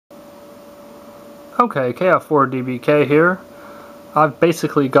Okay, KF4DBK here. I've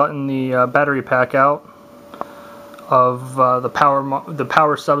basically gotten the battery pack out of the power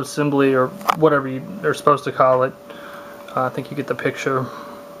subassembly, or whatever they're supposed to call it. I think you get the picture.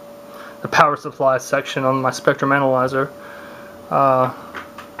 The power supply section on my spectrum analyzer. No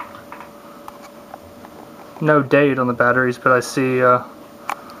date on the batteries, but I see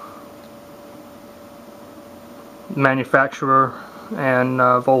manufacturer and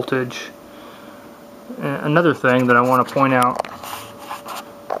voltage. And another thing that I want to point out,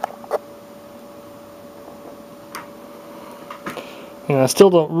 and I still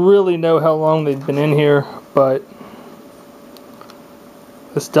don't really know how long they've been in here, but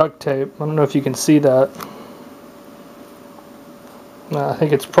this duct tape, I don't know if you can see that. I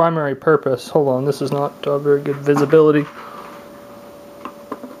think its primary purpose, hold on, this is not very good visibility.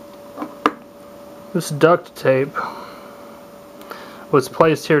 This duct tape was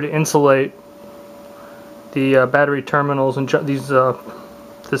placed here to insulate the battery terminals and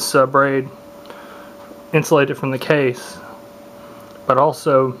this braid, insulate it from the case. But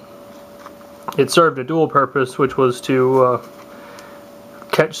also it served a dual purpose, which was to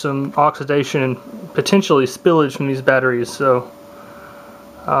catch some oxidation and potentially spillage from these batteries. So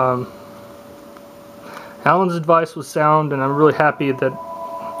Alan's advice was sound, and I'm really happy that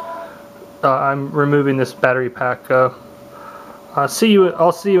I'm removing this battery pack. I'll see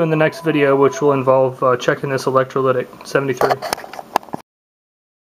you in the next video, which will involve checking this electrolytic 73.